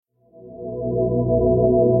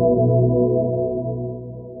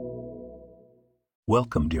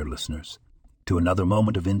Welcome, dear listeners, to another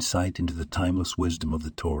moment of insight into the timeless wisdom of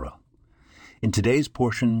the Torah. In today's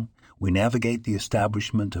portion, we navigate the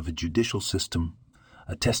establishment of a judicial system,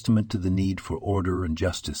 a testament to the need for order and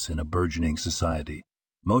justice in a burgeoning society.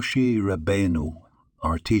 Moshe Rabbeinu,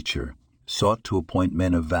 our teacher, sought to appoint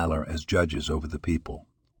men of valor as judges over the people.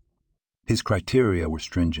 His criteria were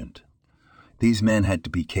stringent. These men had to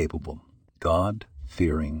be capable,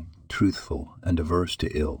 God-fearing, truthful, and averse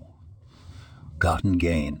to ill. Gotten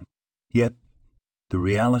gain. Yet, the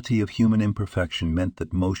reality of human imperfection meant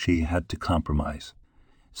that Moshe had to compromise,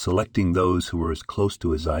 selecting those who were as close to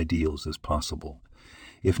his ideals as possible,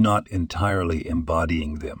 if not entirely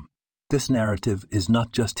embodying them. This narrative is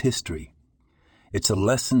not just history. It's a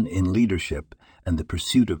lesson in leadership and the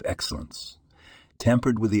pursuit of excellence,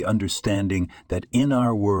 tempered with the understanding that in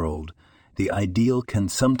our world, the ideal can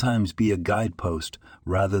sometimes be a guidepost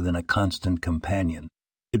rather than a constant companion.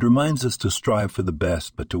 It reminds us to strive for the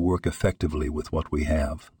best, but to work effectively with what we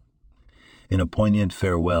have. In a poignant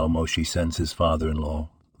farewell, Moshe sends his father-in-law,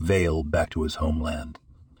 Vail, back to his homeland.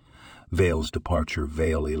 Vail's departure,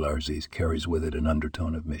 Vail Elarzes, carries with it an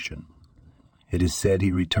undertone of mission. It is said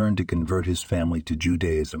he returned to convert his family to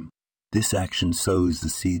Judaism. This action sows the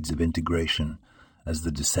seeds of integration as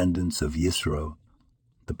the descendants of Yisro,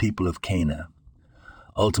 the people of Canaan,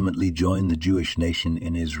 ultimately join the Jewish nation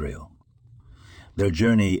in Israel. Their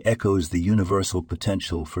journey echoes the universal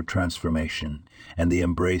potential for transformation and the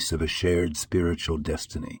embrace of a shared spiritual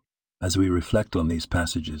destiny. As we reflect on these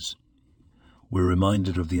passages, we're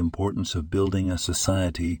reminded of the importance of building a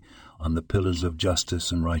society on the pillars of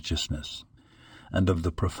justice and righteousness, and of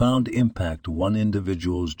the profound impact one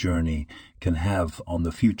individual's journey can have on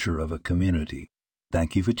the future of a community.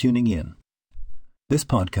 Thank you for tuning in. This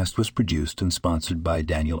podcast was produced and sponsored by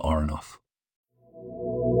Daniel Aronoff.